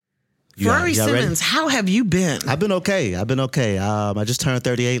Ferrari Simmons, how have you been? I've been okay. I just turned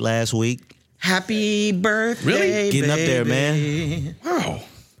 38 last week. Happy birthday, Really? Getting up there, baby. man. Wow.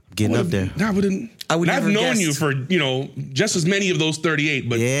 Getting up there. I've known you for, just as many of those 38,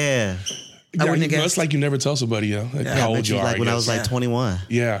 but yeah. I wouldn't have guessed. It's like you never tell somebody how old you are. Like when I was like 21.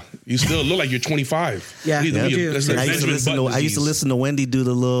 Yeah. You still look like you're 25. Yeah. I used to listen to Wendy do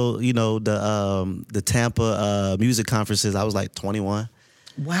the little, the Tampa music conferences. I was like 21.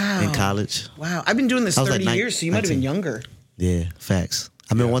 Wow. In college. Wow. I've been doing this 30 years, so you might have been younger. Yeah, facts.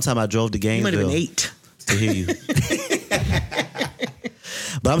 I remember one time I drove to Gainesville. You might have been 8. To hear you.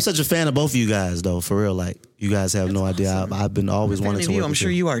 But I'm such a fan of both of you guys, though, for real. Like, you guys have no idea. Awesome. I've been always wanting to work with you. I'm sure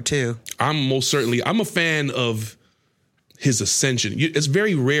you are, too. I'm a fan of his ascension. It's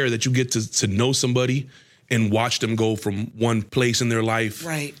very rare that you get to know somebody and watch them go from one place in their life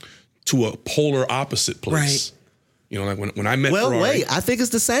to a polar opposite place. Right. Like when I met Ferrari. Well, wait, I think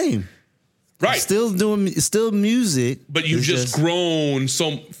it's the same. Right. Still music. But you've just grown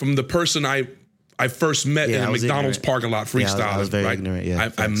from the person I first met in a McDonald's parking lot freestyling. I was very ignorant,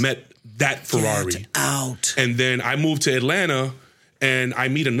 yeah. I met that Ferrari. Get out. And then I moved to Atlanta and I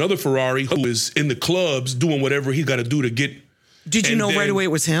meet another Ferrari who is in the clubs doing whatever he got to do to get. Did you know right away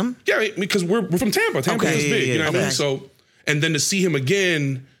it was him? Yeah, because we're from Tampa. Tampa is big, you know what I mean? So, and then to see him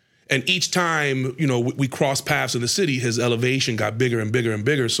again, and each time, we cross paths in the city, his elevation got bigger and bigger and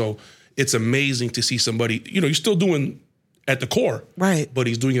bigger. So it's amazing to see somebody, you're still doing at the core. Right. But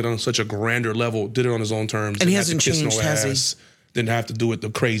he's doing it on such a grander level, did it on his own terms. And he hasn't changed, has he? Didn't have to do it the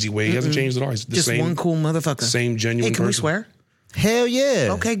crazy way. He hasn't changed at all. He's the just same, one cool motherfucker. Same genuine person. Hey, can we swear? Hell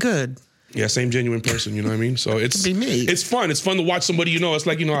yeah. Okay, good. Yeah, same genuine person, you know what I mean? So it's be me. It's fun. It's fun to watch somebody, it's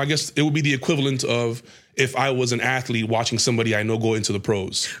like, I guess it would be the equivalent of if I was an athlete watching somebody I know go into the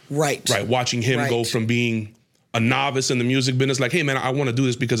pros. Right. Right. Watching him go from being a novice in the music business, like, hey man, I want to do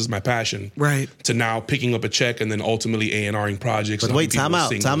this because it's my passion. Right. To now picking up a check and then ultimately A&Ring projects. But wait, time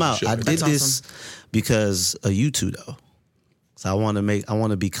out. I did this because of you two though. So I want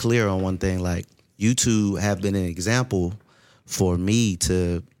to be clear on one thing. Like, you two have been an example for me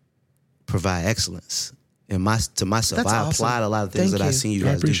to provide excellence to myself. That's I awesome. applied a lot of things I've seen you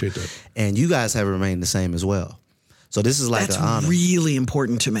guys do. I appreciate that. And you guys have remained the same as well. So this is like an honor. That's really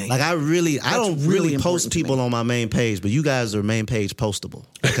important to me. Like I don't really post people on my main page, but you guys are main page postable.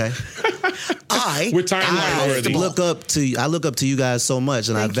 Okay. We're timeline worthy. I look up to you guys so much,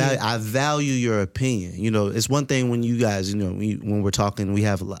 and I value your opinion. It's one thing when you guys, when we're talking, we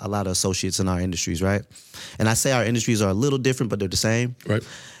have a lot of associates in our industries, right? And I say our industries are a little different, but they're the same. Right.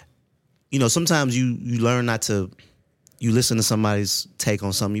 Sometimes you learn not to. You listen to somebody's take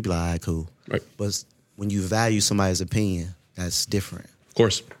on something, you be like, all right, cool. Right. But when you value somebody's opinion, that's different. Of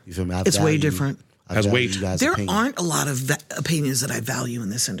course. You feel me? It's way different. Has weight. There aren't a lot of opinions that I value in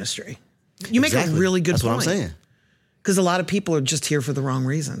this industry. You make a really good point. That's what I'm saying. Because a lot of people are just here for the wrong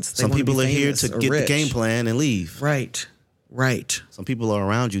reasons. Some people are here to get the game plan and leave. Right. Some people are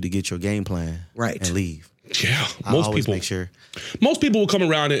around you to get your game plan and leave. Yeah. Most people will come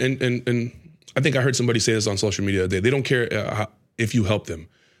around and I think I heard somebody say this on social media the other day. They don't care if you help them.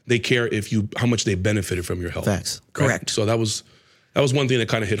 They care how much they benefited from your help. Facts. Right? Correct. So that was one thing that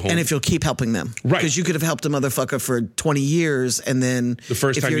kind of hit home. And if you'll keep helping them. Right. Because you could have helped a motherfucker for 20 years and then... The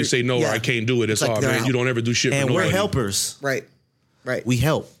first time you say, no, I can't do it, it's like, man, you don't ever do shit for nobody. And we're helpers. Right. We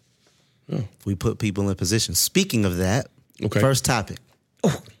help. Oh. We put people in position. Speaking of that, first topic.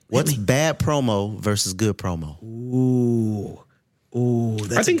 What's bad promo versus good promo? Ooh,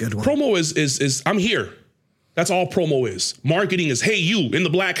 that's a good one. I think promo is I'm here. That's all promo is. Marketing is, hey, you in the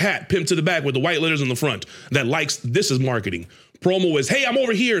black hat, pimp to the back with the white letters in the front. This is marketing. Promo is, hey, I'm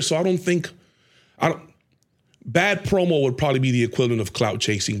over here. So bad promo would probably be the equivalent of clout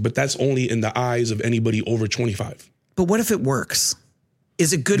chasing, but that's only in the eyes of anybody over 25. But what if it works?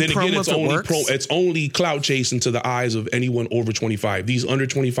 Is it good promo if it works? It's only clout chasing to the eyes of anyone over 25. These under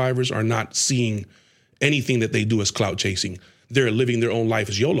 25ers are not seeing anything that they do as clout chasing. They're living their own life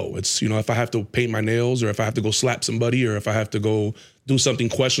as YOLO. It's, if I have to paint my nails or if I have to go slap somebody or if I have to go do something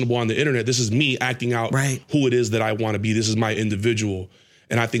questionable on the internet, this is me acting out who it is that I want to be. This is my individual.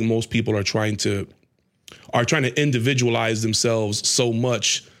 And I think most people are trying to individualize themselves so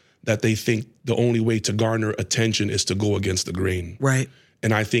much that they think the only way to garner attention is to go against the grain. Right.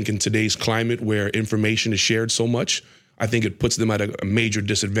 And I think in today's climate where information is shared so much, I think it puts them at a major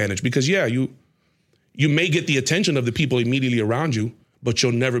disadvantage because, you may get the attention of the people immediately around you, but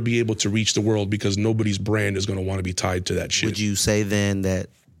you'll never be able to reach the world because nobody's brand is going to want to be tied to that shit. Would you say then that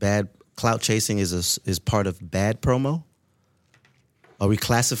bad clout chasing is part of bad promo? Are we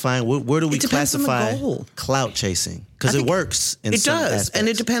classifying? Where do we classify clout chasing? Because it works in some aspects. And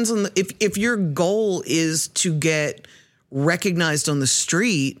it depends on if your goal is to get recognized on the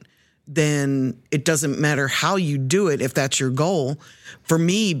street, then it doesn't matter how you do it if that's your goal. For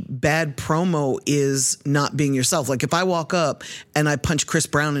me, bad promo is not being yourself. Like if I walk up and I punch Chris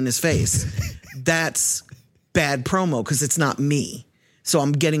Brown in his face, that's bad promo because it's not me. So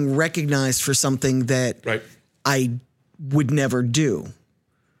I'm getting recognized for something that I would never do.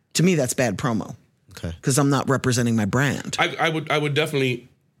 To me, that's bad promo. Okay. Because I'm not representing my brand. I would definitely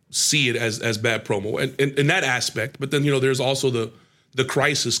see it as bad promo and in that aspect. But then, there's also the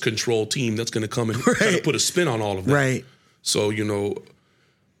crisis control team that's going to come and try to put a spin on all of that. Right. So, DaBaby,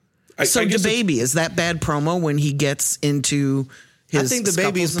 is that bad promo when he gets into his I think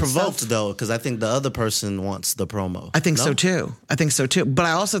DaBaby is provoked, though, because I think the other person wants the promo. I think so, too. But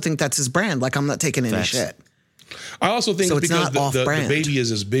I also think that's his brand. Like, I'm not taking any shit. I also think so it's because the baby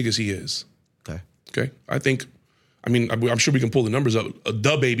is as big as he is. Okay. I'm sure we can pull the numbers up.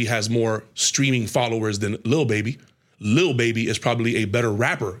 DaBaby has more streaming followers than Lil Baby. Lil Baby is probably a better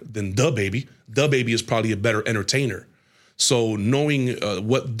rapper than DaBaby. DaBaby is probably a better entertainer. So knowing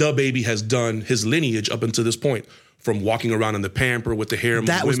what DaBaby has done, his lineage up until this point, from walking around in the pamper with the harem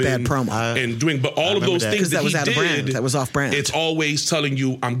that of women. That was bad promo. But all of those things that was he out did, of brand. That was off brand. It's always telling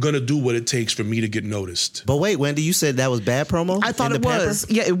you, I'm going to do what it takes for me to get noticed. But wait, Wendy, you said that was bad promo? I thought it was.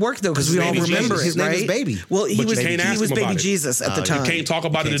 Pamper? Yeah, it worked, though, because we all remember it, His name is Baby. Well, he was Baby Jesus at the time. You can't talk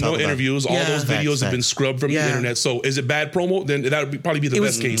about it in no interviews. All those videos have been scrubbed from the internet. So is it bad promo? Then that would probably be the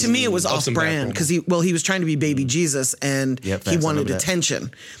best case. To me, it was off brand because he was trying to be Baby Jesus and he wanted attention.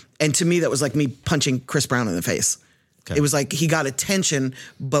 And to me, that was like me punching Chris Brown in the face. Okay. It was like he got attention,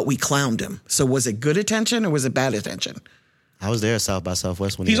 but we clowned him. So was it good attention or was it bad attention? I was there at South by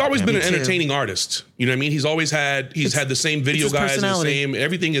Southwest when he's always been an entertaining artist. You know what I mean? He's always had the same video guys and the same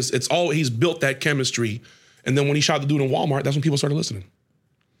everything he's built that chemistry. And then when he shot the dude in Walmart, that's when people started listening.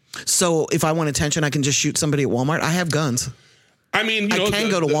 So if I want attention, I can just shoot somebody at Walmart. I have guns. I mean, I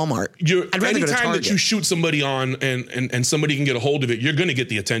can go to Walmart. Anytime that you shoot somebody on and somebody can get a hold of it, you're going to get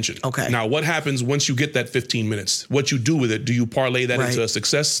the attention. Okay. Now, what happens once you get that 15 minutes? What you do with it? Do you parlay that into a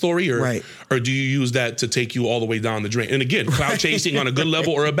success story, or do you use that to take you all the way down the drain? And again, cloud chasing on a good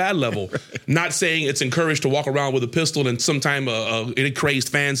level or a bad level. Not saying it's encouraged to walk around with a pistol and sometime any crazed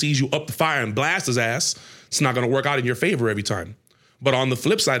fan sees you up the fire and blast his ass. It's not going to work out in your favor every time. But on the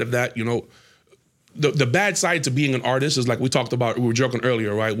flip side of that, the bad side to being an artist is like we talked about, we were joking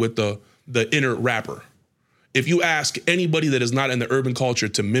earlier, right, with the inner rapper. If you ask anybody that is not in the urban culture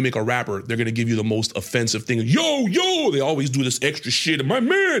to mimic a rapper, they're going to give you the most offensive thing. Yo, they always do this extra shit. And my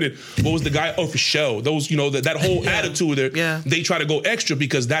man, and what was the guy? Oh, for show. Those, that whole attitude there, they try to go extra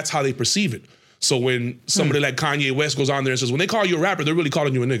because that's how they perceive it. So when somebody like Kanye West goes on there and says, when they call you a rapper, they're really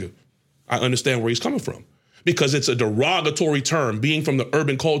calling you a nigga. I understand where he's coming from. Because it's a derogatory term. Being from the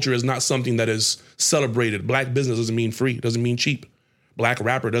urban culture is not something that is celebrated. Black business doesn't mean free, doesn't mean cheap. Black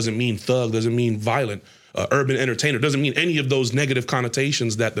rapper doesn't mean thug, doesn't mean violent. Urban entertainer doesn't mean any of those negative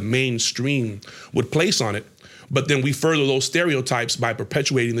connotations that the mainstream would place on it. But then we further those stereotypes by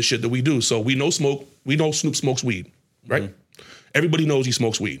perpetuating the shit that we do. So we know Snoop smokes weed, right? Mm-hmm. Everybody knows he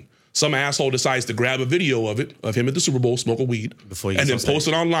smokes weed. Some asshole decides to grab a video of him at the Super Bowl smoking weed, and then post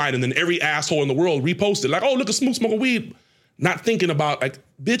it online, and then every asshole in the world repost it. Like, oh, look at Snoop smoking weed. Not thinking about, like,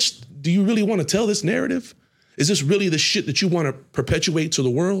 bitch, do you really want to tell this narrative? Is this really the shit that you want to perpetuate to the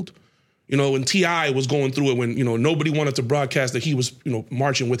world? When T.I. was going through it, when, nobody wanted to broadcast that he was,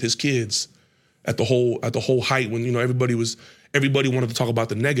 marching with his kids at the whole height, when, everybody wanted to talk about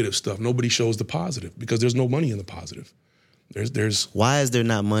the negative stuff. Nobody shows the positive because there's no money in the positive. There's Why is there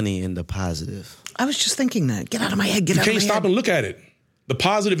not money in the positive? I was just thinking that. Get out of my head. You can't stop and look at it. The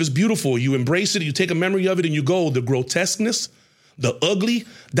positive is beautiful. You embrace it. You take a memory of it and you go. The grotesqueness, the ugly,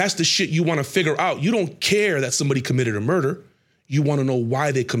 that's the shit you want to figure out. You don't care that somebody committed a murder. You want to know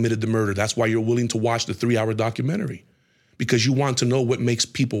why they committed the murder. That's why you're willing to watch the 3-hour documentary. Because you want to know what makes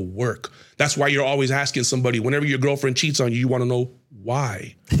people work. That's why you're always asking somebody, whenever your girlfriend cheats on you, you want to know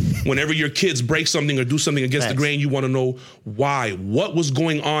why. Whenever your kids break something or do something against the grain, you want to know why. What was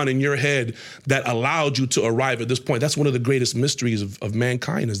going on in your head that allowed you to arrive at this point? That's one of the greatest mysteries of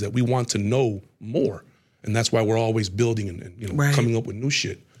mankind, is that we want to know more. And that's why we're always building and coming up with new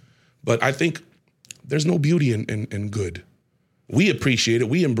shit. But I think there's no beauty in good. We appreciate it.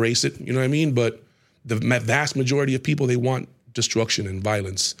 We embrace it. You know what I mean? But the vast majority of people, they want destruction and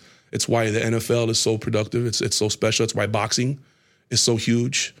violence. It's why the NFL is so productive. It's so special. It's why boxing is so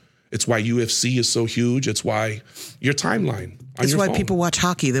huge. It's why UFC is so huge. It's why your timeline. It's why people watch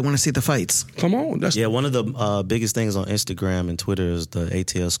hockey. They want to see the fights. Come on. One of the biggest things on Instagram and Twitter is the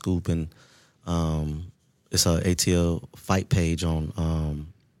ATL Scoop, and it's a ATL fight page on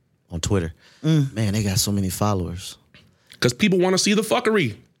Twitter. Man, they got so many followers. Because people want to see the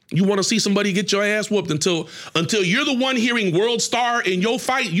fuckery. You want to see somebody get your ass whooped until you're the one hearing World Star in your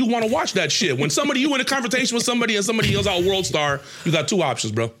fight. You want to watch that shit. When you in a conversation with somebody and somebody yells out World Star, you got two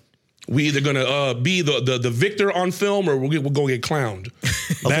options, bro. We either gonna be the victor on film, or we're gonna get clowned.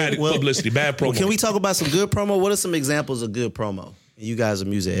 Bad publicity, bad promo. Well, can we talk about some good promo? What are some examples of good promo? You guys are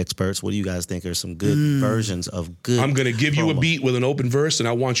music experts. What do you guys think are some good versions of good I'm going to give promo? you a beat with an open verse, and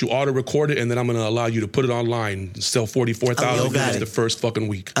I want you auto record it, and then I'm going to allow you to put it online and sell 44,000 units the first fucking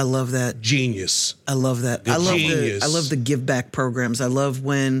week. I love that. Genius. I love that. I love the give back programs. I love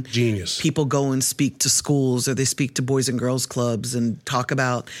when people go and speak to schools, or they speak to boys and girls clubs and talk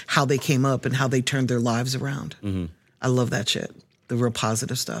about how they came up and how they turned their lives around. Mm-hmm. I love that shit. The real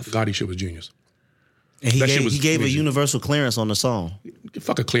positive stuff. Gotti shit was genius. And he gave a universal clearance on the song.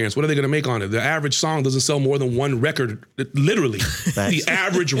 Fuck a clearance. What are they going to make on it? The average song doesn't sell more than one record. Literally. The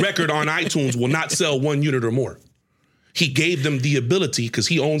average record on iTunes will not sell 1 unit or more. He gave them the ability, because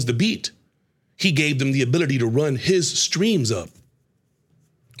he owns the beat, he gave them the ability to run his streams up.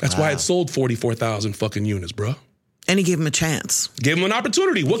 That's why it sold 44,000 fucking units, bro. And he gave him a chance. Gave him an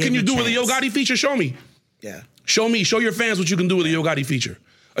opportunity. What can you do with a Yo Gotti feature? Show me. Yeah. Show your fans what you can do with a Yo Gotti feature.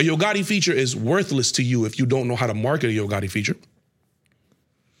 A Yo Gotti feature is worthless to you if you don't know how to market a Yo Gotti feature.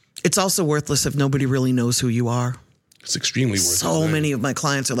 It's also worthless if nobody really knows who you are. It's extremely worthless. So many of my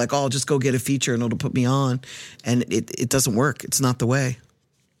clients are like, oh, just go get a feature and it'll put me on. And it doesn't work. It's not the way.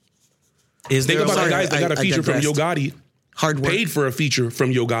 Think about the guys that got a feature from Yo Gotti. Hard work. Paid for a feature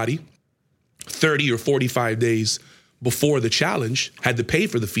from Yo Gotti 30 or 45 days before the challenge, had to pay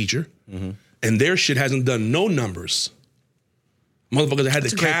for the feature, and their shit hasn't done no numbers. Motherfuckers had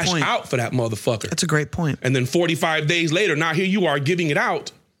to cash out for that motherfucker. That's a great point. And then 45 days later, now here you are giving it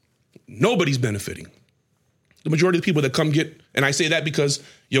out. Nobody's benefiting. The majority of the people that come get, and I say that because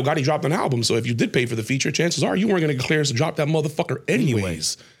Yo Gotti dropped an album, so if you did pay for the feature, chances are you weren't going to get clearance to drop that motherfucker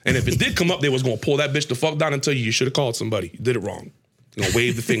anyways. And if it did come up, they was going to pull that bitch the fuck down and tell you should have called somebody. You did it wrong. You're going to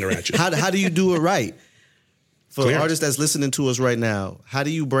wave the finger at you. How do you do it right? For an artist that's listening to us right now, how do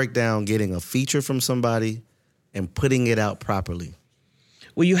you break down getting a feature from somebody and putting it out properly?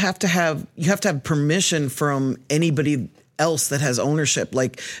 Well, you have to have permission from anybody else that has ownership.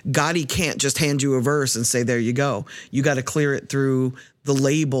 Like Gotti can't just hand you a verse and say, there you go. You got to clear it through the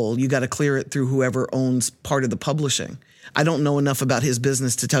label. You got to clear it through whoever owns part of the publishing. I don't know enough about his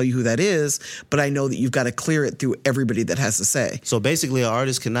business to tell you who that is, but I know that you've got to clear it through everybody that has to say. So basically, an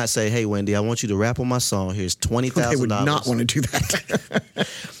artist cannot say, hey, Wendy, I want you to rap on my song. Here's $20,000. They would not want to do that.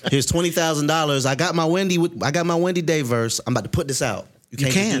 Here's $20,000. I got my Wendy Day verse. I'm about to put this out. You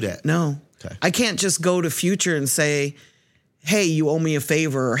can't do that. No. Okay. I can't just go to Future and say, hey, you owe me a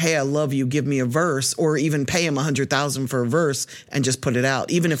favor, or hey, I love you, give me a verse, or even pay him $100,000 for a verse and just put it out,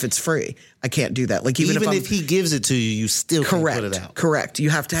 even if it's free. I can't do that. Like even if he gives it to you, you still can't put it out. Correct.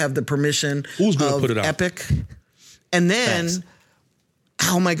 You have to have the permission Who's going to put it out? Epic. And then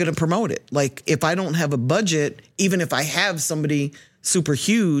how am I going to promote it? Like if I don't have a budget, even if I have somebody super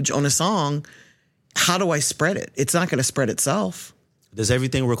huge on a song, how do I spread it? It's not going to spread itself. Does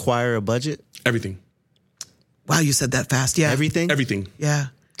everything require a budget? Everything. Wow, you said that fast. Yeah. Everything? Everything. Yeah.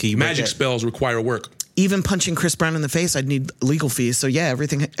 Magic spells require work. Even punching Chris Brown in the face, I'd need legal fees. So yeah,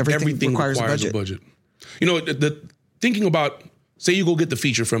 everything requires a budget. You know, thinking about, say you go get the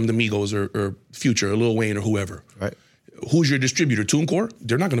feature from the Migos or Future or Lil Wayne or whoever. Right. Who's your distributor? TuneCore?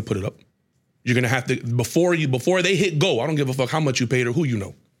 They're not going to put it up. You're going to have to, before they hit go, I don't give a fuck how much you paid or who you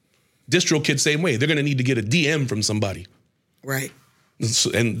know. DistroKid, same way. They're going to need to get a DM from somebody. Right.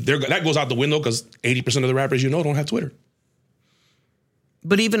 And that goes out the window because 80% of the rappers you know don't have Twitter.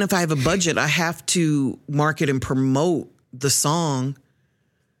 But even if I have a budget, I have to market and promote the song.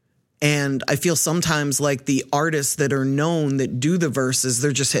 And I feel sometimes like the artists that are known that do the verses,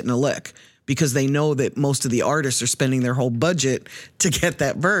 they're just hitting a lick because they know that most of the artists are spending their whole budget to get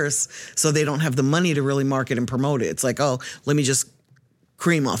that verse. So they don't have the money to really market and promote it. It's like, oh, let me just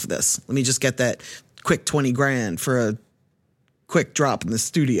cream off of this. Let me just get that quick $20,000 for a quick drop in the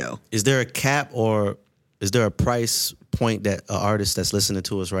studio. Is there a cap or is there a price point that an artist that's listening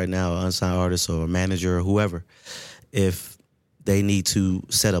to us right now, an unsigned artist or a manager or whoever, if they need to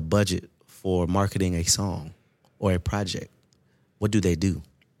set a budget for marketing a song or a project, what do they do?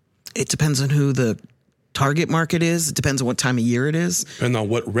 It depends on who the target market is. It depends on what time of year it is. And on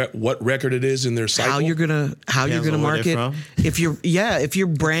what record it is in their cycle. How you're gonna market. If you're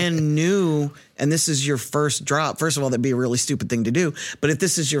brand new and this is your first drop, first of all, that'd be a really stupid thing to do. But if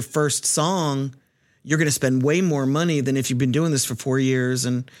this is your first song, you're gonna spend way more money than if you've been doing this for 4 years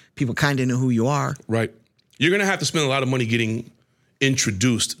and people kind of know who you are. Right. You're gonna have to spend a lot of money getting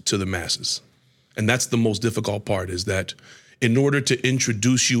introduced to the masses. And that's the most difficult part, is that in order to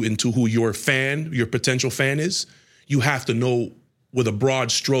introduce you into who your potential fan is, you have to know with a broad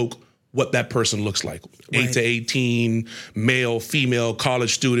stroke what that person looks like. Right. 8 to 18, male, female,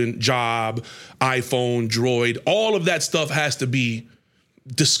 college student, job, iPhone, Droid, all of that stuff has to be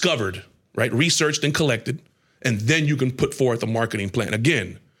discovered, right? Researched and collected. And then you can put forth a marketing plan.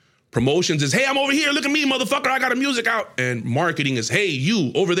 Again, promotions is, hey, I'm over here. Look at me, motherfucker. I got a music out. And marketing is, hey,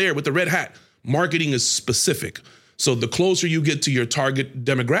 you over there with the red hat. Marketing is specific. So the closer you get to your target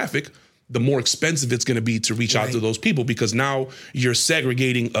demographic, the more expensive it's going to be to reach out to those people, because now you're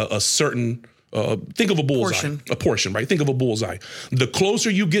segregating a certain, think of a bullseye. A portion, right? Think of a bullseye. The closer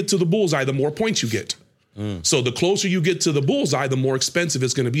you get to the bullseye, the more points you get. So the closer you get to the bullseye, the more expensive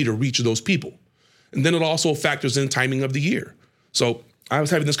it's going to be to reach those people. And then it also factors in timing of the year. So I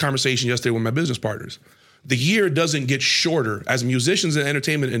was having this conversation yesterday with my business partners. The year doesn't get shorter. As musicians in the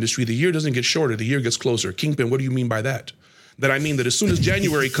entertainment industry, the year doesn't get shorter. The year gets closer. Kingpin, what do you mean by that? That I mean that as soon as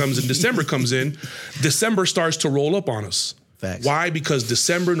January comes and December comes in, December starts to roll up on us. Facts. Why? Because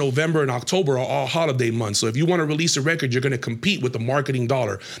December, November, and October are all holiday months. So if you want to release a record, you're going to compete with the marketing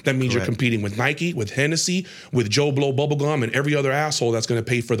dollar. That means you're competing with Nike, with Hennessy, with Joe Blow Bubblegum, and every other asshole that's going to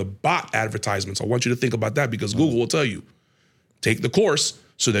pay for the bot advertisements. I want you to think about that, because Google will tell you, take the course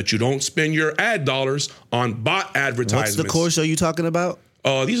so that you don't spend your ad dollars on bot advertisements. What's the course are you talking about?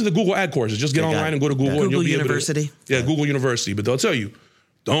 These are the Google ad courses. Just get online and go to Google and you'll be University. able to. Yeah, Google University. But they'll tell you,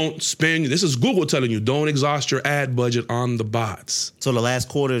 don't spend, this is Google telling you, don't exhaust your ad budget on the bots. So the last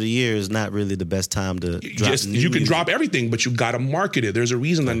quarter of the year is not really the best time to drop You can drop everything, but you got to market it. There's a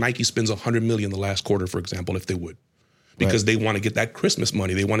reason that Nike spends $100 million the last quarter, for example, if they would. Because they want to get that Christmas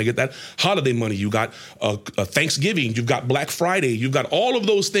money. They want to get that holiday money. You got Thanksgiving. You've got Black Friday. You've got all of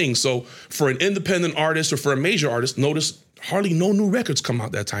those things. So for an independent artist or for a major artist, notice hardly no new records come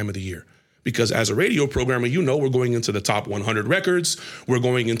out that time of the year. Because as a radio programmer, you know we're going into the top 100 records. We're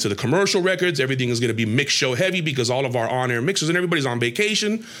going into the commercial records. Everything is going to be mix show heavy because all of our on-air mixers and everybody's on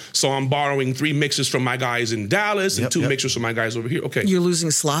vacation. So I'm borrowing 3 mixes from my guys in Dallas and 2 mixers from my guys over here. Okay. You're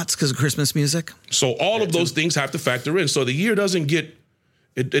losing slots because of Christmas music? So all of those things have to factor in. So the year doesn't get,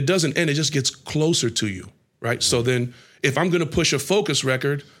 it doesn't end. It just gets closer to you, right? So then if I'm going to push a Focus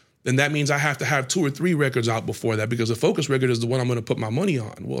record, then that means I have to have 2 or 3 records out before that, because the Focus record is the one I'm going to put my money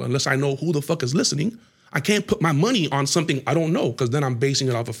on. Well, unless I know who the fuck is listening, I can't put my money on something I don't know, because then I'm basing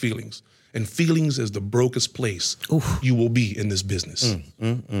it off of feelings. And feelings is the brokest place you will be in this business.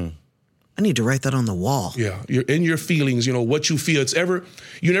 I need to write that on the wall. Yeah, you're in your feelings, you know, what you feel.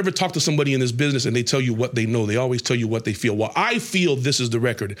 You never talk to somebody in this business and they tell you what they know. They always tell you what they feel. Well, I feel this is the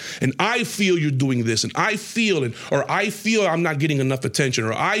record, and I feel you're doing this, and I feel, or I feel I'm not getting enough attention,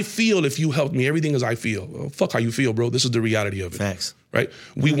 or I feel if you helped me, everything is I feel. Well, fuck how you feel, bro. This is the reality of it. Facts. Right?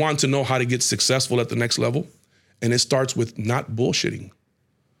 We want to know how to get successful at the next level, and it starts with not bullshitting.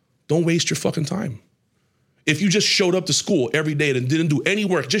 Don't waste your fucking time. If you just showed up to school every day and didn't do any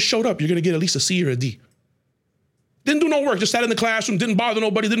work, just showed up, you're going to get at least a C or a D. Didn't do no work, just sat in the classroom, didn't bother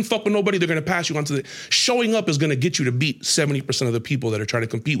nobody, didn't fuck with nobody, they're going to pass you on to the... Showing up is going to get you to beat 70% of the people that are trying to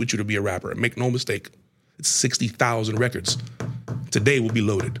compete with you to be a rapper. And make no mistake, it's 60,000 records. Today will be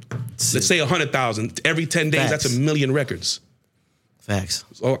loaded. Let's say 100,000. Every 10 days, that's 1 million records. Facts.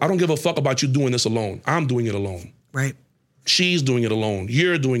 So I don't give a fuck about you doing this alone. I'm doing it alone. Right. She's doing it alone.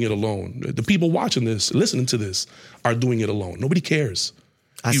 You're doing it alone. The people watching this, listening to this, are doing it alone. Nobody cares.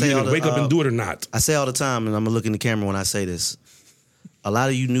 You either wake up and do it or not. I say all the time, and I'm going to look in the camera when I say this. A lot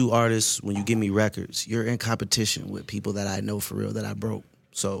of you new artists, when you give me records, you're in competition with people that I know for real that I broke.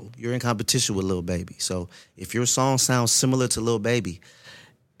 So you're in competition with Lil Baby. So if your song sounds similar to Lil Baby,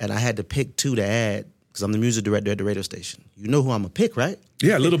 and I had to pick 2 to add, because I'm the music director at the radio station, you know who I'm going to pick, right?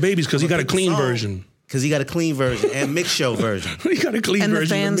 Yeah, Lil Baby's because he got a clean version. Because he got a clean version and mix show version. He got a clean and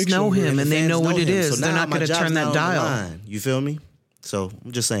version. And the fans know him, and they know what it is. So they're not going to turn that dial. You feel me? So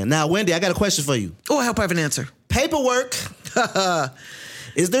I'm just saying. Now, Wendy, I got a question for you. Oh, I hope I have an answer. Paperwork.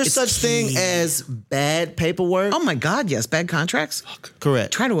 Is there such thing as bad paperwork? Oh, my God, yes. Bad contracts?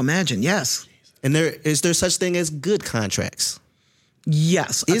 Correct. Try to imagine, yes. And is there such thing as good contracts?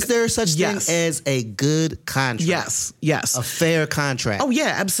 Yes. Is there such thing as a good contract? Yes, yes. A fair contract? Oh,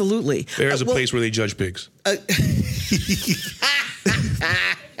 yeah, absolutely. Fair is a place where they judge pigs.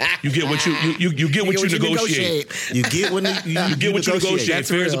 You get what you get what you negotiate. You get what you get what you negotiate.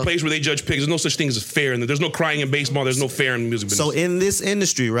 Fair is a real. place where they judge pigs. There's no such thing as fair, and there's no crying in baseball. There's no fair in the music business. So in this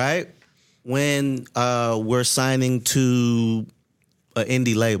industry, right, when we're signing to an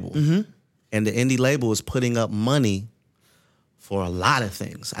indie label, and the indie label is putting up money for a lot of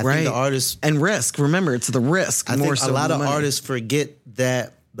things. I think the artists and risk. Remember, it's the risk. I more think so a lot than of money. artists forget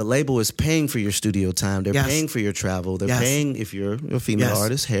that the label is paying for your studio time. They're paying for your travel. They're paying if you're a female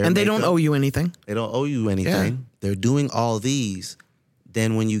artist, hair, and they makeup. don't owe you anything. They don't owe you anything. Yeah. They're doing all these.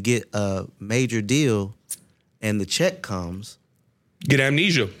 Then when you get a major deal and the check comes, get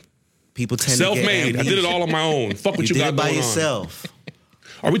amnesia. people tend Self-made. to get amnesia. I did it all on my own. Fuck what you did got it by going yourself. on.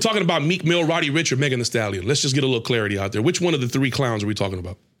 Are we talking about Meek Mill, Roddy Ricch, or Megan Thee Stallion? Let's just get a little clarity out there. Which one of the three clowns are we talking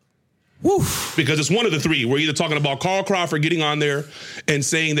about? Woo. Because it's one of the three. We're either talking about Carl Crawford getting on there and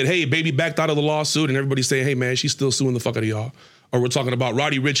saying that, hey, baby backed out of the lawsuit, and everybody's saying, hey, man, she's still suing the fuck out of y'all. Or we're talking about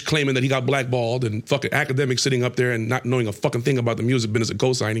Roddy Ricch claiming that he got blackballed and fucking academics sitting up there and not knowing a fucking thing about the music business and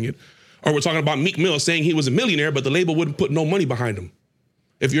co-signing it. Or we're talking about Meek Mill saying he was a millionaire, but the label wouldn't put no money behind him.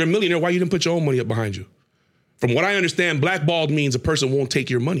 If you're a millionaire, why you didn't put your own money up behind you? From what I understand, blackballed means a person won't take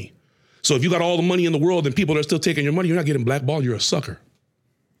your money. So if you got all the money in the world and people are still taking your money, you're not getting blackballed, you're a sucker.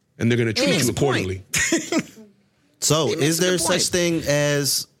 And they're going to treat you accordingly. So is there such thing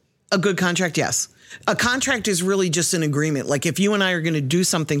as a good contract? Yes. A contract is really just an agreement. Like if you and I are going to do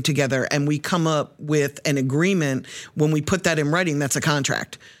something together and we come up with an agreement, when we put that in writing, that's a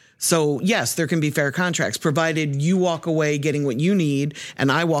contract. So yes, there can be fair contracts, provided you walk away getting what you need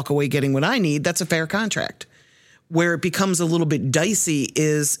and I walk away getting what I need. That's a fair contract. Where it becomes a little bit dicey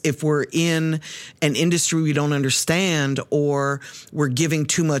is if we're in an industry we don't understand, or we're giving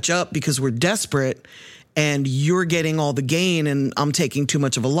too much up because we're desperate and you're getting all the gain and I'm taking too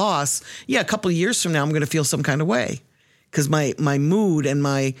much of a loss. Yeah, a couple of years from now, I'm going to feel some kind of way because my mood and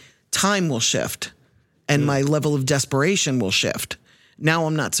my time will shift and my level of desperation will shift. Now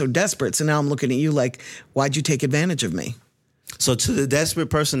I'm not so desperate. So now I'm looking at you like, why'd you take advantage of me? So to the desperate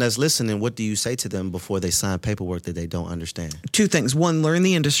person that's listening, what do you say to them before they sign paperwork that they don't understand? Two things. One, learn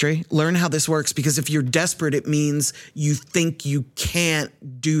the industry, learn how this works, because if you're desperate, it means you think you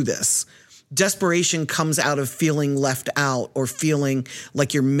can't do this. Desperation comes out of feeling left out or feeling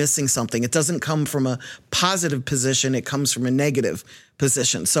like you're missing something. It doesn't come from a positive position. It comes from a negative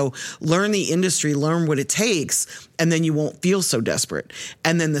position. So learn the industry, learn what it takes, and then you won't feel so desperate.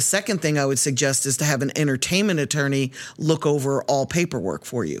 And then the second thing I would suggest is to have an entertainment attorney look over all paperwork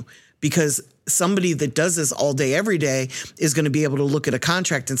for you, because somebody that does this all day, every day is going to be able to look at a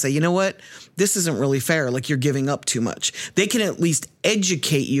contract and say, you know what, this isn't really fair. Like you're giving up too much. They can at least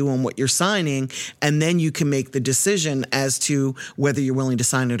educate you on what you're signing, and then you can make the decision as to whether you're willing to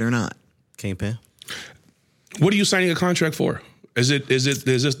sign it or not. Kingpin. What are you signing a contract for? Is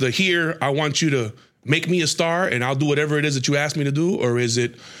this the here, I want you to make me a star and I'll do whatever it is that you asked me to do? Or is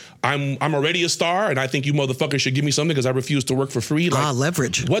it, I'm already a star and I think you motherfuckers should give me something because I refuse to work for free? Like,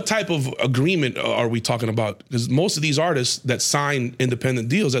 leverage. What type of agreement are we talking about? Because most of these artists that sign independent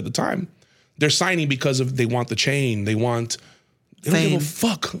deals at the time, they're signing because they want the chain. They don't give a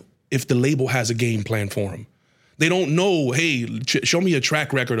fuck if the label has a game plan for them. They don't know, hey, show me a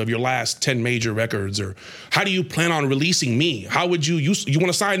track record of your last 10 major records, or how do you plan on releasing me? How would you want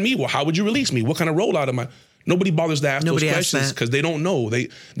to sign me? Well, how would you release me? What kind of rollout am I? Nobody bothers to ask those questions because they don't know. They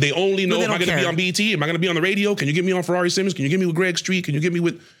only know, am I going to be on BET? Am I going to be on the radio? Can you get me on Ferrari Simmons? Can you get me with Greg Street? Can you get me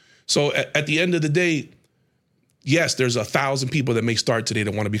with... So at the end of the day, yes, there's 1,000 people that may start today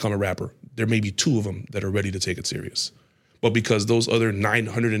that want to become a rapper. There may be 2 of them that are ready to take it serious. But because those other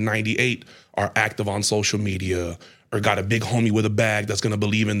 998 are active on social media or got a big homie with a bag that's going to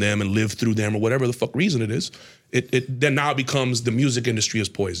believe in them and live through them or whatever the fuck reason it is, it then now becomes the music industry is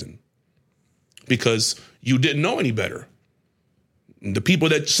poison because you didn't know any better. The people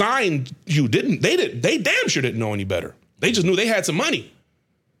that signed you they damn sure didn't know any better. They just knew they had some money.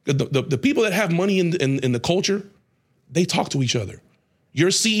 The people that have money in the culture, they talk to each other. Your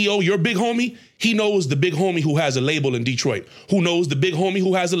CEO, your big homie, he knows the big homie who has a label in Detroit, who knows the big homie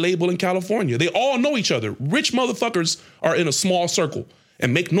who has a label in California. They all know each other. Rich motherfuckers are in a small circle,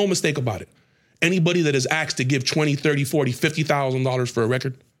 and make no mistake about it. Anybody that is asked to give $20, $30, $40, $50,000 for a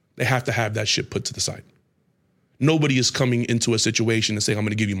record, they have to have that shit put to the side. Nobody is coming into a situation and saying, I'm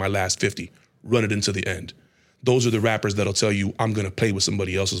going to give you my last 50, run it into the end. Those are the rappers that'll tell you, I'm going to play with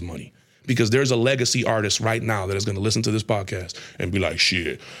somebody else's money. Because there's a legacy artist right now that is going to listen to this podcast and be like,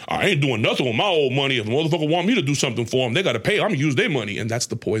 shit, I ain't doing nothing with my old money. If a motherfucker want me to do something for them, they got to pay. I'm going to use their money. And that's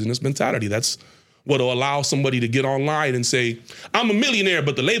the poisonous mentality. That's what'll allow somebody to get online and say, I'm a millionaire,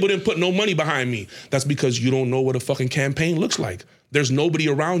 but the label didn't put no money behind me. That's because you don't know what a fucking campaign looks like. There's nobody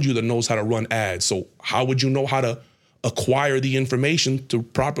around you that knows how to run ads. So how would you know how to acquire the information to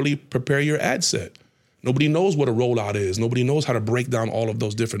properly prepare your ad set? Nobody knows what a rollout is. Nobody knows how to break down all of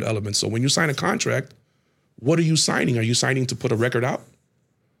those different elements. So when you sign a contract, what are you signing? Are you signing to put a record out?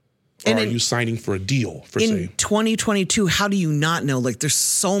 Or are you signing for a deal, say? In 2022, how do you not know? Like, there's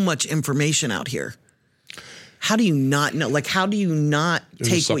so much information out here. How do you not know? Like, how do you not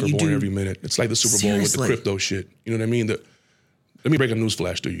take what you do? Every minute. It's like the Super Bowl with the crypto shit. You know what I mean? Let me break a news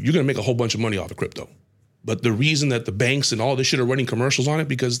flash to you. You're going to make a whole bunch of money off of crypto. But the reason that the banks and all this shit are running commercials on it,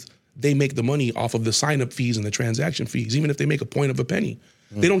 because they make the money off of the sign-up fees and the transaction fees, even if they make a point of a penny.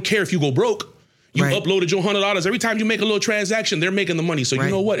 They don't care if you go broke. You uploaded your $100. Every time you make a little transaction, they're making the money. So you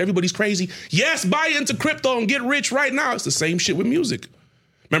know what? Everybody's crazy. Yes, buy into crypto and get rich right now. It's the same shit with music.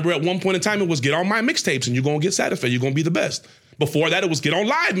 Remember, at one point in time, it was get on my mixtapes and you're going to get satisfied. You're going to be the best. Before that, it was get on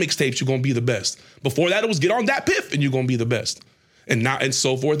live mixtapes. You're going to be the best. Before that, it was get on that piff and you're going to be the best. And now, and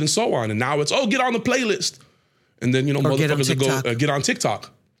so forth and so on. And now it's, get on the playlist. And then, motherfuckers will go get on TikTok.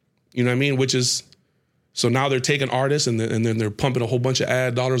 You know what I mean? Which is, so now they're taking artists and then they're pumping a whole bunch of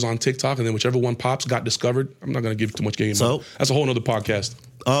ad dollars on TikTok, and then whichever one pops got discovered. I'm not going to give too much game. So that's a whole nother podcast.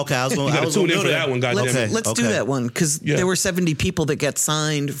 Okay, I was going to tune in for that one, goddamn. Let's do that one, because there were 70 people that got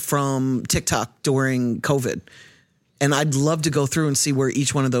signed from TikTok during COVID, and I'd love to go through and see where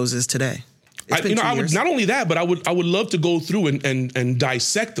each one of those is today. I would not only that, but I would love to go through and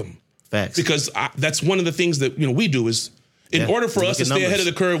dissect them. Facts. Because that's one of the things that we do is, in order for us to stay ahead of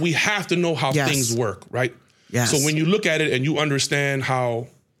the curve, we have to know how things work, right? Yes. So when you look at it and you understand how,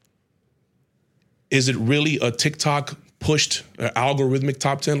 is it really a TikTok pushed algorithmic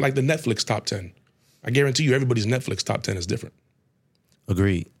top 10 like the Netflix top 10? I guarantee you everybody's Netflix top 10 is different.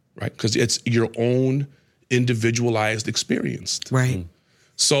 Agreed. Right? Because it's your own individualized experience. Right. Mm.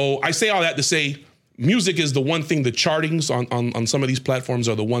 So I say all that to say music is the one thing, the chartings on some of these platforms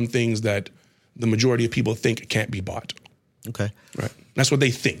are the one things that the majority of people think can't be bought. Okay. Right. That's what they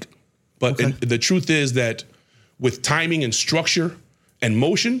think. But the truth is that with timing and structure and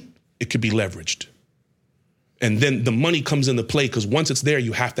motion, it could be leveraged. And then the money comes into play because once it's there,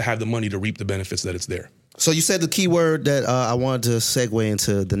 you have to have the money to reap the benefits that it's there. So you said the key word that I wanted to segue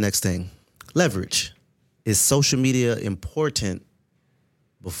into the next thing. Leverage. Is social media important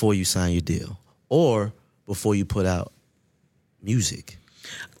before you sign your deal or before you put out music,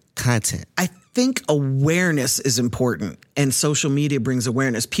 content? I think awareness is important, and social media brings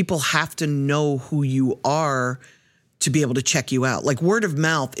awareness. People have to know who you are to be able to check you out. Like, word of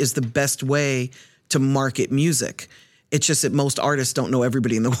mouth is the best way to market music. It's just that most artists don't know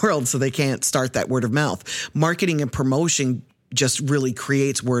everybody in the world, so they can't start that word of mouth. Marketing and promotion just really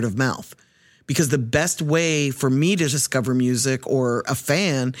creates word of mouth. Because the best way for me to discover music or a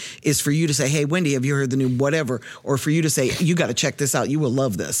fan is for you to say, hey, Wendy, have you heard the new whatever? Or for you to say, you got to check this out. You will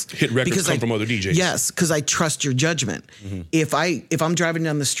love this. Hit records come from other DJs. Yes, because I trust your judgment. Mm-hmm. If I'm driving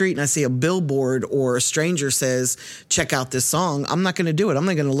down the street and I see a billboard or a stranger says, check out this song, I'm not going to do it. I'm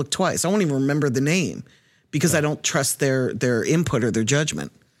not going to look twice. I won't even remember the name because I don't trust their input or their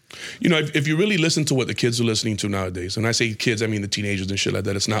judgment. If you really listen to what the kids are listening to nowadays, and I say kids, I mean the teenagers and shit like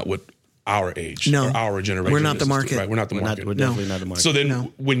that, it's not what our age or our generation. We're not the market. Right? We're not the market. We're definitely not the market. So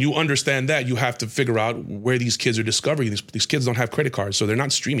then when you understand that, you have to figure out where these kids are discovering. These kids don't have credit cards, so they're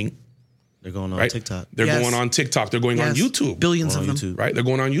not streaming. They're going on TikTok. They're going on TikTok. They're going on YouTube. Billions of them. YouTube. Right? They're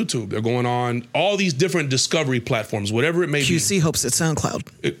going on YouTube. They're going on all these different discovery platforms, whatever it may be. QC hopes it's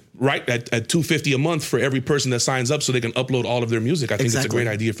SoundCloud. Right? At $250 a month for every person that signs up so they can upload all of their music. I think it's a great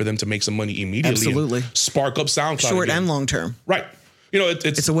idea for them to make some money immediately. Absolutely. And spark up SoundCloud Short again. and long term. Right.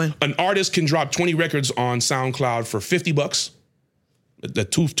 It's a win. An artist can drop 20 records on SoundCloud for $50. The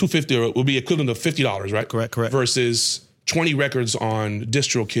 $250 will be equivalent of $50, right? Correct. Versus 20 records on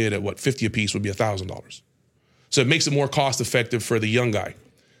DistroKid at $50 a piece would be $1,000. So it makes it more cost effective for the young guy.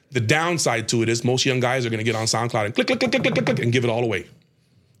 The downside to it is most young guys are going to get on SoundCloud and click, and give it all away.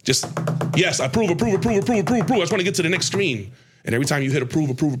 Just, yes, approve. I just want to get to the next screen. And every time you hit approve,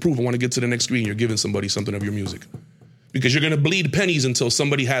 I want to get to the next screen, you're giving somebody something of your music. Because you're going to bleed pennies until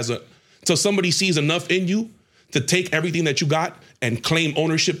somebody sees enough in you to take everything that you got and claim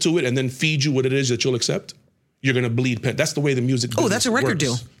ownership to it and then feed you what it is that you'll accept. You're going to bleed pennies. That's the way the music business that's a record works.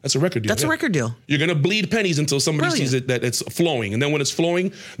 deal. That's a record deal. That's a record deal. You're going to bleed pennies until somebody sees it that it's flowing. And then when it's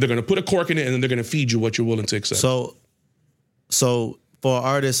flowing, they're going to put a cork in it and then they're going to feed you what you're willing to accept. So for an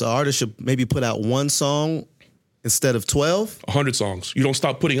artist should maybe put out one song instead of 12? 100 songs. You don't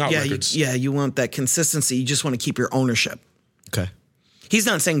stop putting out records. You want that consistency. You just want to keep your ownership. Okay. He's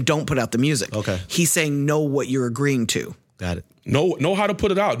not saying don't put out the music. Okay. He's saying know what you're agreeing to. Got it. Know how to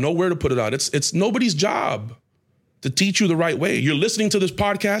put it out. Know where to put it out. It's nobody's job to teach you the right way. You're listening to this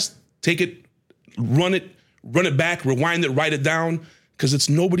podcast, take it, run it back, rewind it, write it down, because it's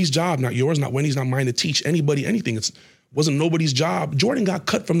nobody's job, not yours, not Wendy's, not mine, to teach anybody anything. It wasn't nobody's job. Jordan got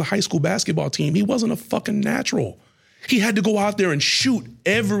cut from the high school basketball team. He wasn't a fucking natural. He had to go out there and shoot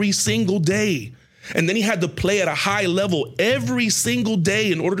every single day. And then he had to play at a high level every single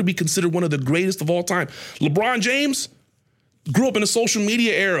day in order to be considered one of the greatest of all time. LeBron James grew up in a social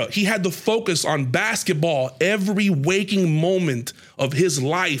media era. He had to focus on basketball every waking moment of his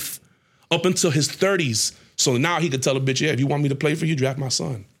life up until his 30s. So now he could tell a bitch, yeah, if you want me to play for you, draft my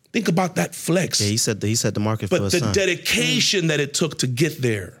son. Think about that flex. Yeah, he said the market for his son. But the dedication that it took to get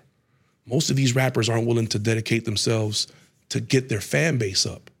there. Most of these rappers aren't willing to dedicate themselves to get their fan base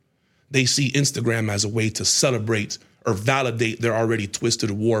up. They see Instagram as a way to celebrate or validate their already twisted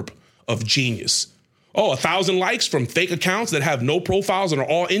warp of genius. Oh, 1,000 likes from fake accounts that have no profiles and are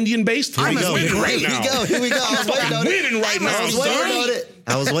all Indian based. Here we go. Here we go. I'm winning right now.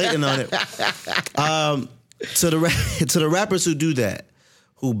 I was waiting on it. To the rappers who do that,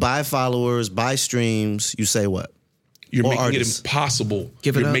 who buy followers, buy streams, you say what? You're making it impossible.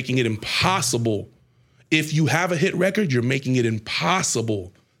 You're making it impossible. If you have a hit record, you're making it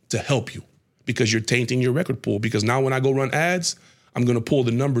impossible to help you because you're tainting your record pool. Because now when I go run ads, I'm going to pull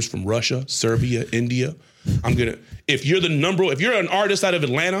the numbers from Russia, Serbia, India. If you're an artist out of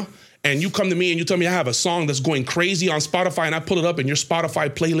Atlanta and you come to me and you tell me I have a song that's going crazy on Spotify and I pull it up and your Spotify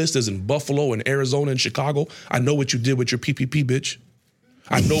playlist is in Buffalo and Arizona and Chicago, I know what you did with your PPP, bitch.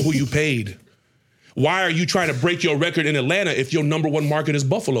 I know who you paid. Why are you trying to break your record in Atlanta if your number one market is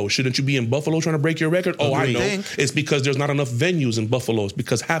Buffalo? Shouldn't you be in Buffalo trying to break your record? Oh, I know. It's because there's not enough venues in Buffalo. It's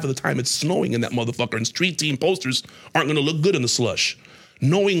because half of the time it's snowing in that motherfucker and street team posters aren't going to look good in the slush.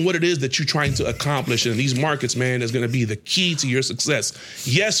 Knowing what it is that you're trying to accomplish in these markets, man, is going to be the key to your success.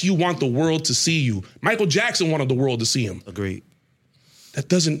 Yes, you want the world to see you. Michael Jackson wanted the world to see him. Agreed. That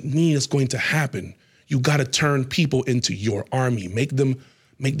doesn't mean it's going to happen. You got to turn people into your army. Make them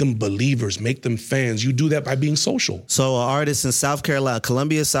believers, make them fans. You do that by being social. So an artist in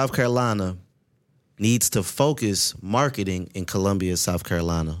Columbia, South Carolina, needs to focus marketing in Columbia, South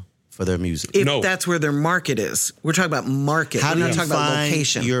Carolina for their music. If that's where their market is. We're talking about market. We're not talking about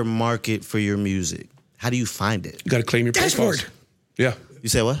location. Your market for your music? How do you find it? You got to claim your dashboard. Yeah. You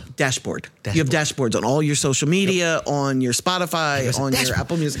say what? Dashboard. You have dashboards on all your social media, on your Spotify, on your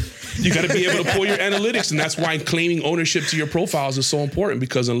Apple Music. You got to be able to pull your analytics, and that's why claiming ownership to your profiles is so important,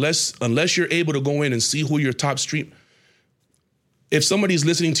 because unless you're able to go in and see who your top stream. If somebody's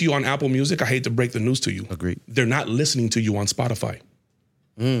listening to you on Apple Music, I hate to break the news to you. Agreed. They're not listening to you on Spotify.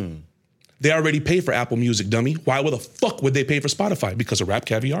 They already pay for Apple Music, dummy. Why the fuck would they pay for Spotify? Because of Rap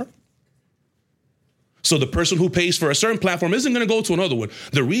Caviar? So the person who pays for a certain platform isn't going to go to another one.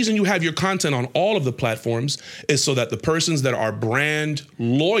 The reason you have your content on all of the platforms is so that the persons that are brand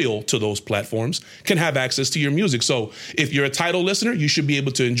loyal to those platforms can have access to your music. So if you're a Tidal listener, you should be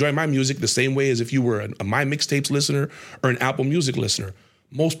able to enjoy my music the same way as if you were a My Mixtapes listener or an Apple Music listener.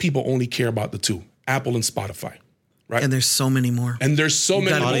 Most people only care about the two, Apple and Spotify. Right? And there's so many more. And there's so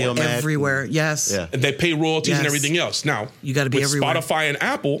many more. Everywhere, yes. Yeah. And they pay royalties and everything else. Now, you got to be with everywhere. Spotify and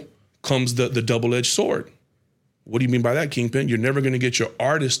Apple comes the double-edged sword. What do you mean by that, Kingpin? You're never going to get your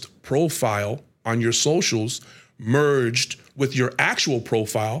artist profile on your socials merged with your actual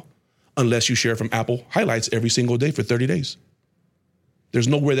profile unless you share from Apple Highlights every single day for 30 days. There's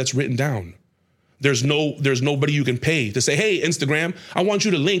nowhere that's written down. There's nobody you can pay to say, hey, Instagram, I want you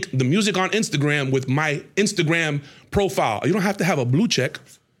to link the music on Instagram with my Instagram profile. You don't have to have a blue check.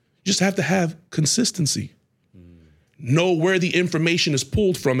 You just have to have consistency. Know where the information is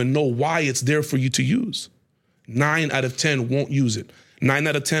pulled from and know why it's there for you to use. 9 out of 10 won't use it. 9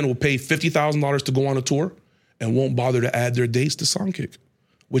 out of 10 will pay $50,000 to go on a tour and won't bother to add their dates to Songkick,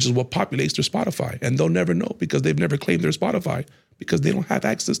 which is what populates their Spotify. And they'll never know because they've never claimed their Spotify because they don't have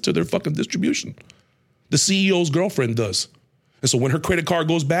access to their fucking distribution. The CEO's girlfriend does. And so when her credit card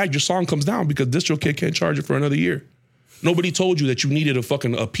goes bad, your song comes down because DistroKid can't charge it for another year. Nobody told you that you needed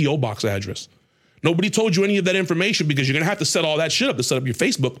a P.O. box address. Nobody told you any of that information because you're going to have to set all that shit up to set up your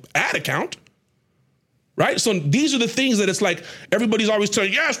Facebook ad account. Right? So these are the things that it's like everybody's always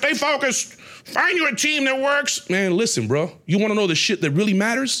telling you, yeah, stay focused. Find you a team that works. Man, listen, bro. You want to know the shit that really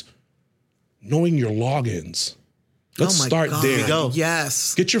matters? Knowing your logins. Let's start there. There you go.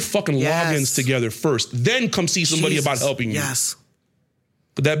 Yes. Get your fucking logins together first. Then come see somebody about helping you. Yes.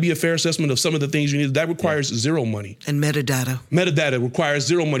 Could that be a fair assessment of some of the things you need? That requires zero money. And metadata. Metadata requires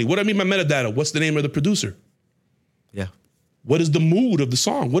zero money. What do I mean by metadata? What's the name of the producer? Yeah. What is the mood of the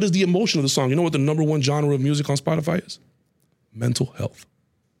song? What is the emotion of the song? You know what the number one genre of music on Spotify is? Mental health.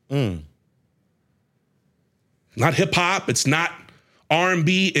 Not hip hop. It's not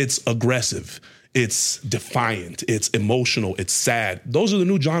R&B. It's aggressive. It's defiant. It's emotional. It's sad. Those are the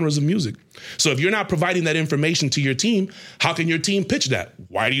new genres of music. So if you're not providing that information to your team, how can your team pitch that?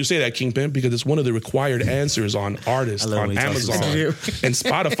 Why do you say that, Kingpin? Because it's one of the required answers on artists, on Amazon and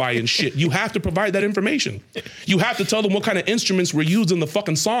Spotify and shit. You have to provide that information. You have to tell them what kind of instruments were used in the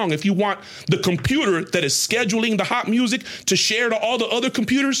fucking song. If you want the computer that is scheduling the hot music to share to all the other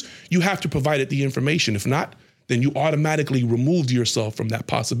computers, you have to provide it the information. If not, then you automatically removed yourself from that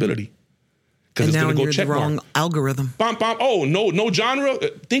possibility. And it's now gonna go you're the wrong algorithm. Bom, bom. Oh, no genre.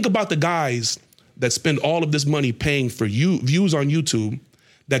 Think about the guys that spend all of this money paying for views on YouTube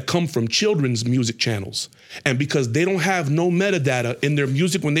that come from children's music channels. And because they don't have no metadata in their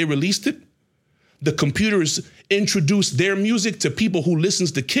music when they released it, the computers introduce their music to people who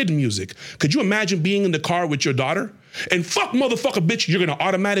listens to kid music. Could you imagine being in the car with your daughter and fuck motherfucker bitch, you're going to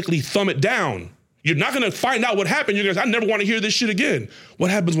automatically thumb it down. You're not going to find out what happened. You're going to say, I never want to hear this shit again. What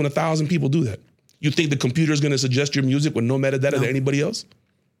happens when 1,000 people do that? You think the computer is going to suggest your music with no metadata to anybody else?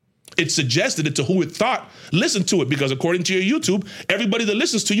 It suggested it to who it thought listened to it, because according to your YouTube, everybody that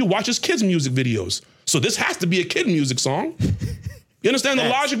listens to you watches kids' music videos. So this has to be a kid music song. You understand the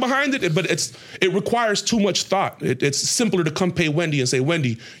logic behind it? But it requires too much thought. It's simpler to come pay Wendy and say,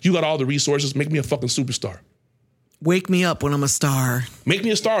 Wendy, you got all the resources. Make me a fucking superstar. Wake me up when I'm a star. Make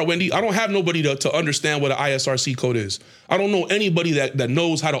me a star, Wendy. I don't have nobody to understand what an ISRC code is. I don't know anybody that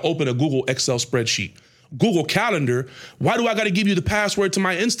knows how to open a Google Excel spreadsheet. Google Calendar, why do I got to give you the password to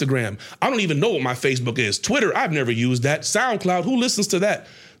my Instagram? I don't even know what my Facebook is. Twitter, I've never used that. SoundCloud, who listens to that?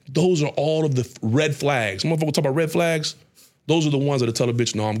 Those are all of the red flags. Motherfucker talk about red flags. Those are the ones that tell a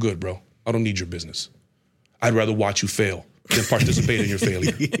bitch, no, I'm good, bro. I don't need your business. I'd rather watch you fail than participate in your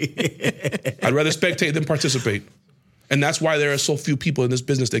failure. I'd rather spectate than participate. And that's why there are so few people in this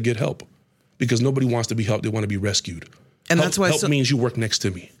business that get help, because nobody wants to be helped. They want to be rescued. And that's why help means you work next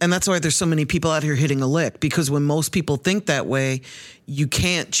to me. And that's why there's so many people out here hitting a lick, because when most people think that way, you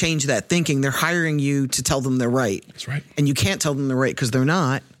can't change that thinking. They're hiring you to tell them they're right. That's right. And you can't tell them they're right because they're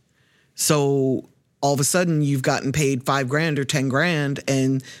not. So all of a sudden you've gotten paid $5,000 or $10,000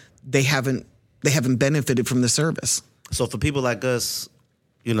 and they haven't benefited from the service. So for people like us,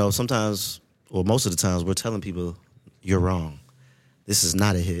 you know, sometimes, or most of the times, we're telling people, you're wrong. This is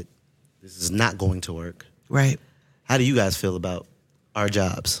not a hit. This is not going to work. Right. How do you guys feel about our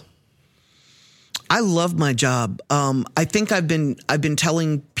jobs? I love my job. I think I've been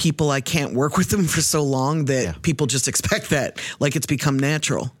telling people I can't work with them for so long that people just expect that. Like, it's become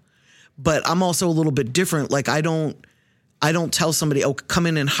natural. But I'm also a little bit different. Like, I don't tell somebody, oh, come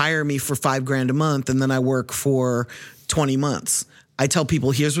in and hire me for $5,000 a month and then I work for 20 months. I tell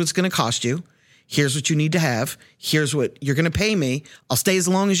people, here's what it's going to cost you. Here's what you need to have. Here's what you're going to pay me. I'll stay as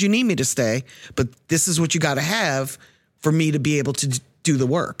long as you need me to stay, but this is what you got to have for me to be able to do the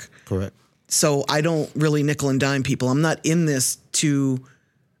work. Correct. So I don't really nickel and dime people. I'm not in this to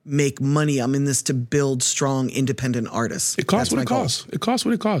make money. I'm in this to build strong, independent artists. It costs what it costs. It costs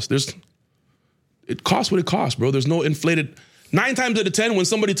what it costs. It costs what it costs, bro. There's no inflated. 9 times out of 10, when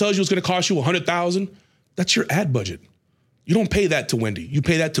somebody tells you it's going to cost you $100,000, that's your ad budget. You don't pay that to Wendy. You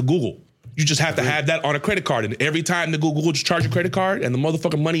pay that to Google. You just have to have that on a credit card. And every time the Google just charge your credit card and the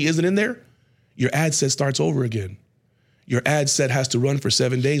motherfucking money isn't in there, your ad set starts over again. Your ad set has to run for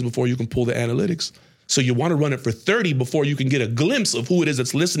 7 days before you can pull the analytics. So you want to run it for 30 before you can get a glimpse of who it is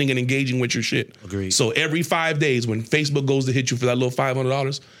that's listening and engaging with your shit. Agreed. So every 5 days when Facebook goes to hit you for that little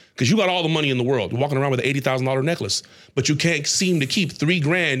 $500, because you got all the money in the world, you're walking around with an $80,000 necklace, but you can't seem to keep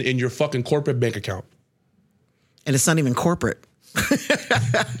 $3,000 in your fucking corporate bank account. And it's not even corporate.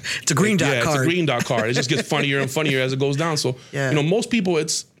 It's a green dot card. It's a green dot card. It just gets funnier and funnier as it goes down. So, you know, most people,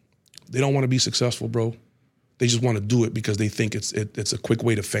 they don't want to be successful, bro. They just want to do it because they think it's a quick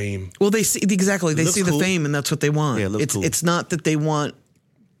way to fame. Well, they see the cool. fame and that's what they want. Yeah, cool. It's not that they want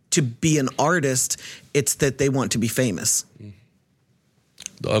to be an artist. It's that they want to be famous.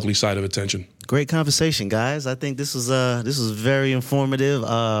 The ugly side of attention. Great conversation, guys. I think this was very informative.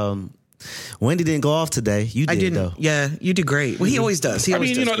 Wendy didn't go off today. You did, I didn't. Though. Yeah, you did great. Well, he always does. He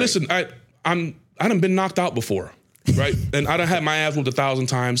always does great. Listen, I done been knocked out before, right? And I done had my ass whooped 1,000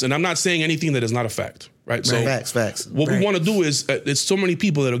 times, and I'm not saying anything that is not a fact, right? So facts. What we want to do is, there's so many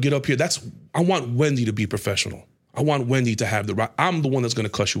people that'll get up here. I want Wendy to be professional. I want Wendy to have the right. I'm the one that's going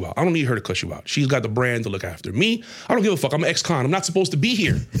to cuss you out. I don't need her to cuss you out. She's got the brand to look after. Me, I don't give a fuck. I'm an ex-con. I'm not supposed to be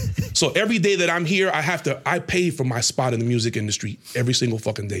here. So every day that I'm here, I pay for my spot in the music industry every single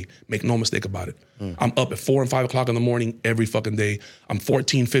fucking day. Make no mistake about it. I'm up at 4 and 5 o'clock in the morning every fucking day. I'm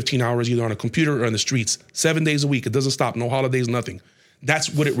 14, 15 hours either on a computer or on the streets, 7 days a week. It doesn't stop. No holidays, nothing. that's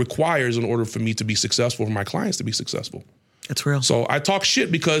what it requires in order for me to be successful, for my clients to be successful. That's real. So I talk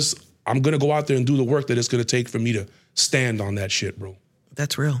shit because I'm going to go out there and do the work that it's going to take for me to stand on that shit, bro.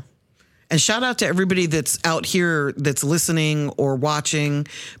 That's real. And shout out to everybody that's out here that's listening or watching,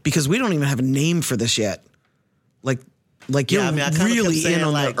 because we don't even have a name for this yet. Like you're really in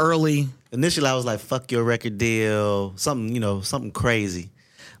on the early. Initially, I was like, "Fuck your record deal," something crazy.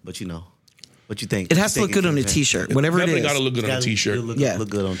 But what you think? It has to look good on a T-shirt, whatever it is. Definitely got to look good on a T-shirt. Look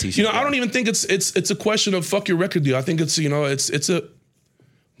good on a T-shirt. I don't even think it's a question of fuck your record deal. I think it's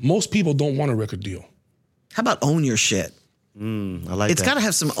most people don't want a record deal. How about own your shit? I like it's that. got to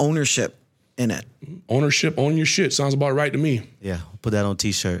have some ownership in it. Ownership, own your shit. Sounds about right to me. Yeah, put that on a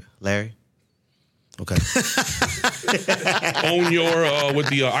T-shirt. Larry? Okay. Own your, with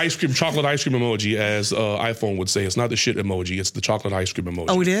the chocolate ice cream emoji, as iPhone would say. It's not the shit emoji, it's the chocolate ice cream emoji.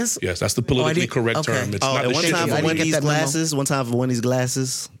 Oh, it is? Yes, that's the politically correct term. It's not the shit emoji. One time for Wendy's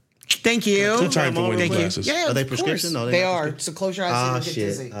glasses. Thank you. Two time for Wendy's glasses. Yeah, are they prescription? No, they are. So close your eyes and get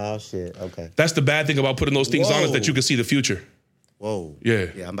dizzy. Oh, shit. Okay. That's the bad thing about putting those things on, is that you can see the future. Whoa. Yeah.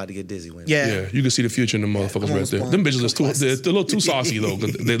 Yeah, I'm about to get dizzy. Yeah, you can see the future in the motherfuckers right there. Them bitches is they're a little too saucy though.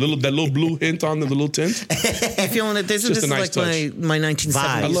 That little blue hint on the little tint. You feeling it? This is nice like my 1970s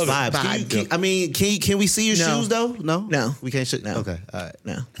I love it. Vibes. Can we see your shoes though? No. We can't. No. Okay. All right.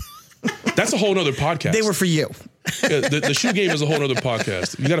 No. That's a whole nother podcast. They were for you. Yeah, the shoe game is a whole other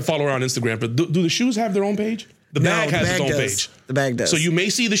podcast. You got to follow her on Instagram. But do the shoes have their own page? The bag has its own page. The bag does. So you may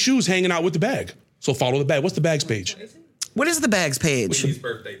see the shoes hanging out with the bag. So follow the bag. What's the bag's page? What is the bag's page? Wendy's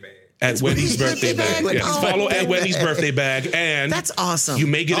birthday bag. At Wendy's birthday bag. Yes. Follow at Wendy's birthday bag. And that's awesome. You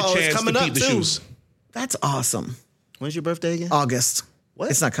may get a chance to peep the shoes. That's awesome. When's your birthday again? August. What?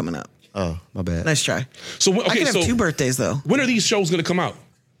 It's not coming up. Oh, my bad. Nice try. So I can have 2 birthdays though. When are these shows going to come out?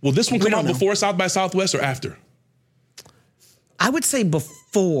 Will this one come out before South by Southwest or after? I would say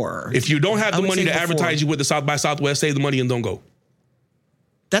before. If you don't have the money to advertise you with the South by Southwest, save the money and don't go.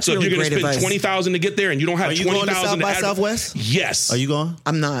 That's so really if you're great going to spend $20,000 to get there and you don't have $20,000 to going to South by Southwest? Yes. Are you going?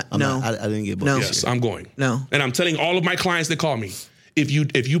 I'm not. I didn't get booked. No. Yes, I'm going. No. And I'm telling all of my clients that call me, if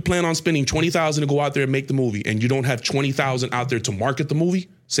you plan on spending $20,000 to go out there and make the movie and you don't have $20,000 out there to market the movie,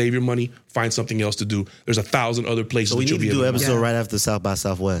 save your money, find something else to do. There's 1,000 other places so we that you'll need be to do able an episode right after South by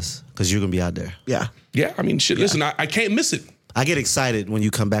Southwest because you're going to be out there. Yeah. Yeah, I mean, shit, listen, I can't miss it. I get excited when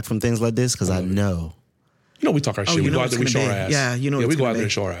you come back from things like this because I know. We talk our shit. We go out there and show our ass. Yeah, we go out there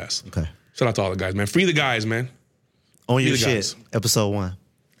and show our ass. Okay. Shout out to all the guys, man. Free the guys, man. On your shit. Episode 1.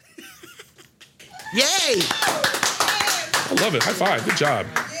 Yay! I love it. High five. Good job.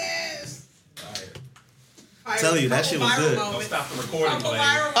 Yes. I'm telling you, that shit was good. Don't stop the recording, Blaine.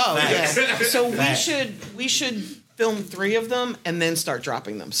 Oh, yeah. So we should film 3 of them and then start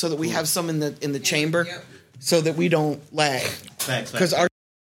dropping them so that we have some in the chamber so that we don't lag. Facts. Because our